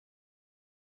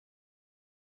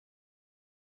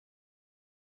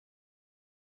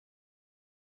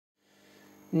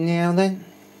Now then,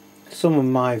 some of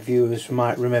my viewers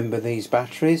might remember these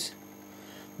batteries.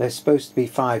 They're supposed to be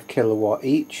 5 kilowatt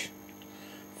each,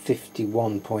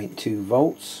 51.2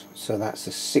 volts, so that's a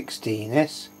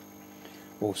 16S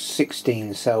or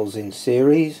 16 cells in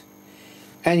series.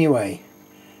 Anyway,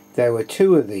 there were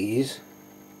two of these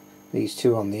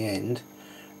two on the end,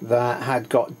 that had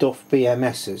got duff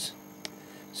BMSs,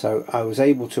 so I was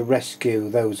able to rescue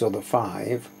those other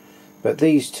 5, but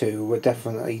these two were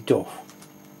definitely duff.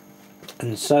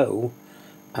 And so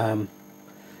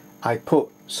I put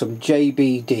some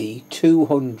JBD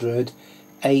 200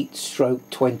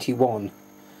 8/21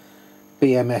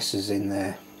 BMSs in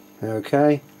there,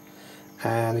 okay,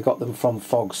 and I got them from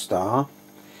Fogstar,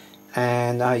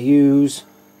 and I use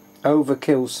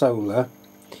Overkill Solar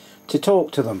to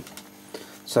talk to them.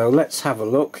 So let's have a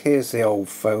look. Here's the old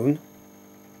phone.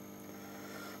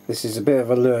 This is a bit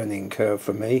of a learning curve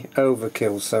for me.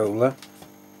 Overkill Solar.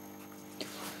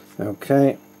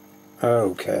 Okay,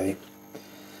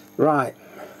 right,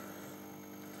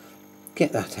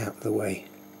 get that out of the way.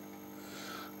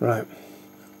 Right,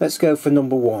 let's go for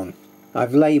number 1.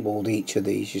 I've labelled each of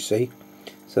these, you see,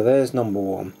 so there's number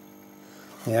 1.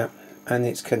 Yeah, and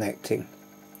it's connecting.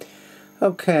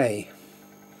 Okay,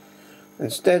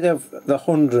 instead of the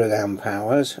 100 amp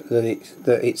hours that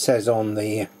it says on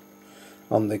the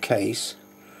case,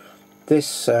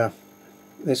 this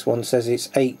one says it's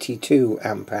 82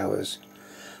 amp hours.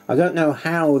 I don't know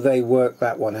how they work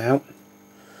that one out,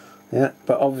 yeah,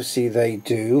 but obviously they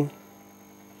do.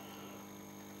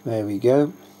 There we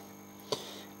go.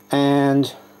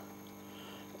 And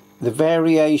the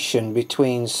variation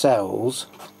between cells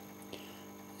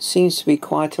seems to be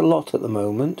quite a lot at the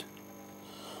moment.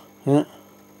 Yeah,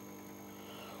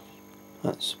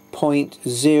 that's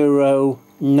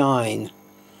 0.09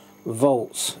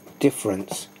 volts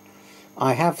difference.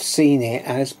 I have seen it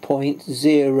as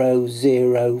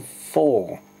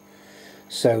 0.004,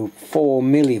 so 4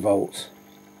 millivolts.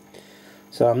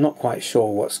 So I'm not quite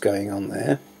sure what's going on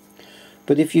there.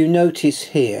 But if you notice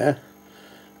here,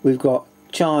 we've got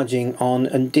charging on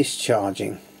and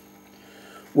discharging.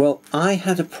 Well, I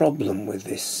had a problem with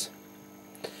this.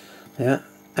 Yeah,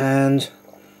 and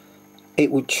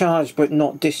it would charge but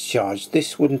not discharge.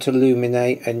 This wouldn't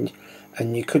illuminate, and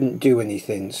you couldn't do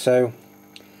anything. So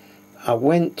I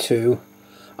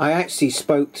actually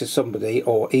spoke to somebody,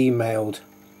 or emailed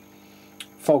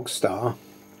Fogstar,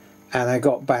 and I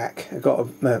got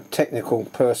a technical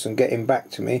person getting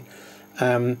back to me,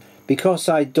 because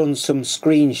I'd done some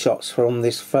screenshots from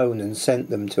this phone and sent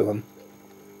them to them.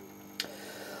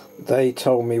 They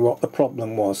told me what the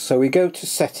problem was. So we go to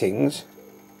settings,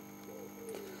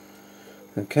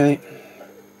 okay,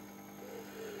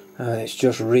 and it's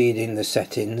just reading the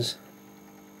settings.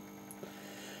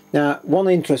 Now, one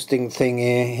interesting thing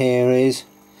here is,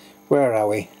 where are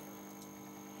we?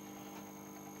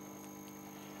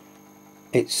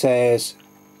 It says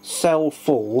cell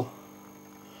full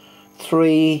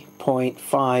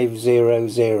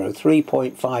 3.500,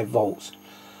 3.5 volts.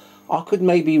 I could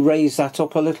maybe raise that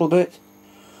up a little bit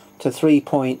to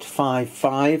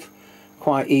 3.55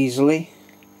 quite easily.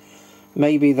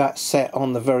 Maybe that's set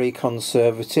on the very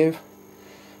conservative.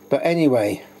 But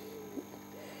anyway,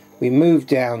 we move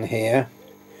down here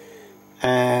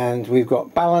and we've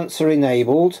got balancer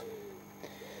enabled.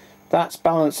 That's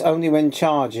balance only when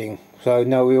charging. So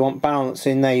no, we want balance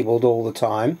enabled all the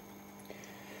time.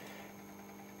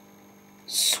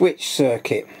 Switch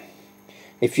circuit.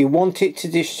 If you want it to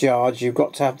discharge, you've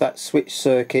got to have that switch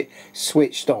circuit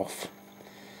switched off.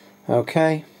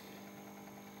 Okay.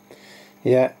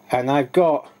 Yeah, and I've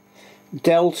got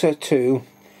delta to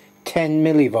 10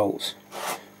 millivolts,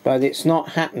 but it's not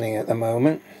happening at the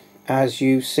moment, as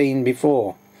you've seen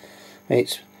before.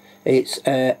 It's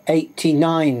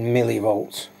 89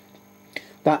 millivolts.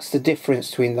 That's the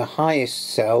difference between the highest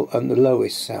cell and the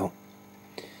lowest cell.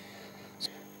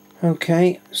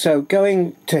 Okay, so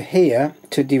going to here,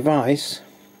 to device,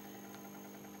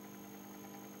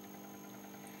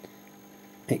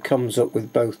 it comes up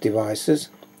with both devices,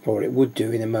 or it would do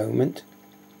in a moment.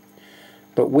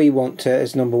 But we want to,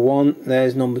 as number 1,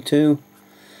 there's number 2.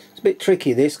 It's a bit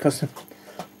tricky this, because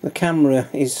the camera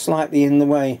is slightly in the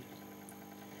way.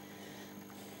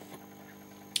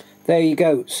 There you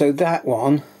go. So that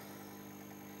one,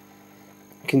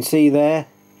 you can see there,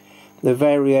 the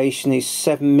variation is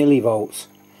 7 millivolts.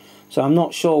 So I'm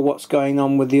not sure what's going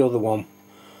on with the other one.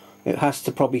 It has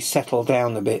to probably settle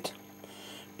down a bit.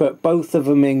 But both of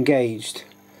them engaged,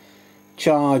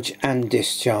 charge and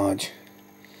discharge.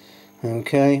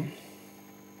 Okay.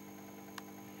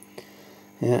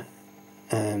 Yeah,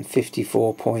 and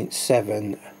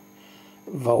 54.7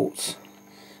 volts.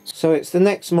 So it's the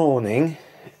next morning,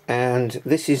 and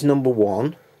this is number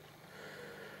 1.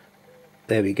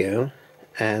 There we go.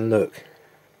 And look,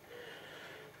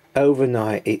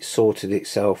 overnight it sorted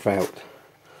itself out.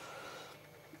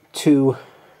 2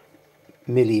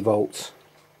 millivolts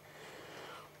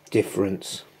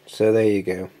difference. So there you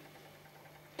go.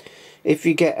 If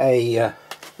you get a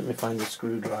let me find the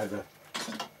screwdriver.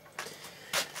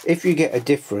 If you get a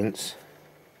difference,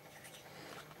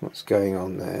 what's going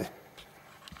on there?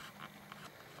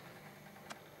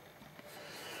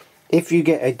 If you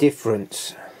get a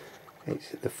difference,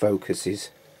 the focus is,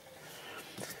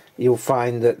 you'll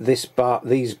find that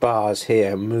these bars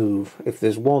here move. If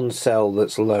there's one cell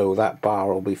that's low, that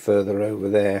bar will be further over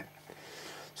there.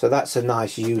 So that's a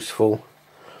nice useful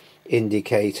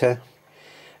indicator.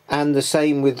 And the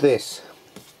same with this.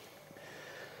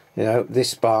 You know,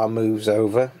 this bar moves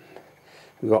over.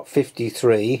 We've got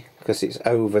 53 because it's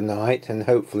overnight, and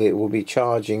hopefully it will be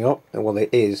charging up. Well, it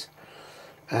is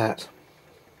at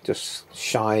just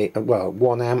shy, well,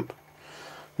 1 amp.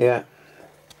 Yeah,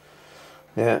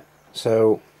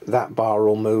 so that bar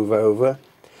will move over.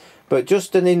 But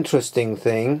just an interesting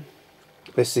thing,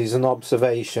 this is an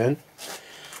observation.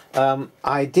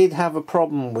 I did have a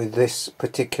problem with this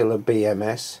particular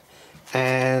BMS,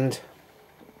 and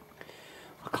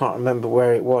I can't remember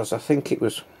where it was. I think it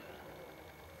was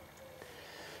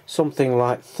something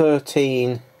like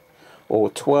 13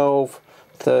 or 12,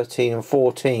 13 and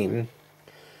 14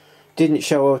 didn't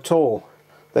show at all.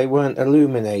 They weren't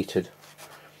illuminated,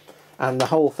 and the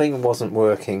whole thing wasn't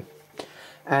working,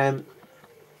 and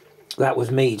that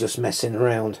was me just messing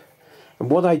around.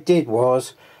 And what I did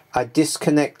was I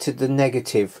disconnected the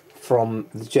negative from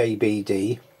the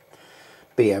JBD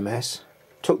BMS,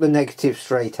 took the negative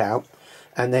straight out,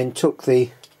 and then took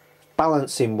the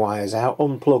balancing wires out,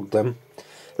 unplugged them,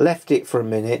 left it for a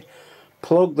minute,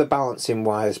 plugged the balancing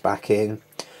wires back in,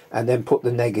 and then put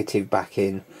the negative back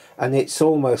in, and it's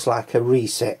almost like a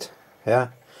reset. Yeah,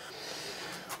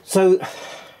 so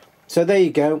there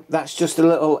you go. That's just a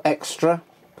little extra,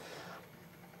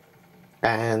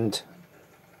 and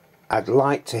I'd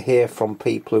like to hear from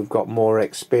people who've got more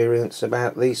experience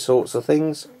about these sorts of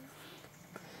things.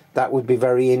 That would be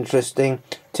very interesting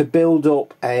to build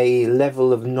up a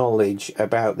level of knowledge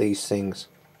about these things.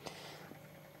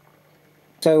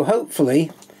 So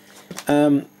hopefully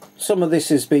some of this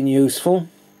has been useful.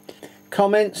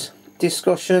 Comments,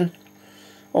 discussion,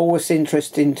 always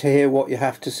interesting to hear what you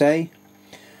have to say.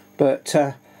 But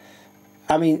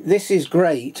I mean, this is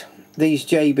great, these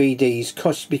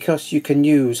JBDs, because you can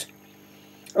use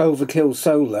Overkill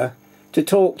Solar to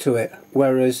talk to it,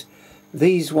 whereas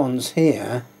these ones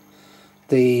here,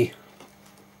 the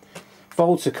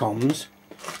Voltacoms,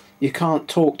 you can't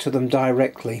talk to them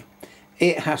directly.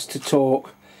 It has to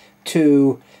talk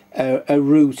to a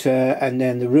router, and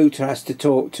then the router has to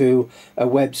talk to a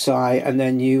website, and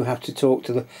then you have to talk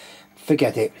to the...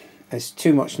 Forget it. It's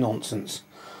too much nonsense.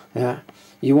 Yeah,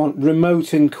 you want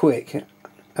remote and quick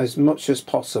as much as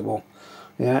possible.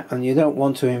 Yeah, and you don't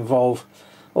want to involve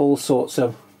all sorts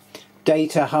of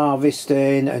data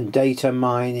harvesting and data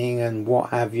mining and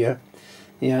what have you.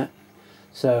 Yeah,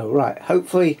 so right,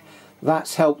 hopefully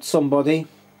that's helped somebody.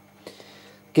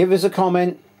 Give us a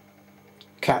comment.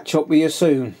 Catch up with you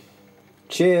soon.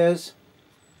 Cheers.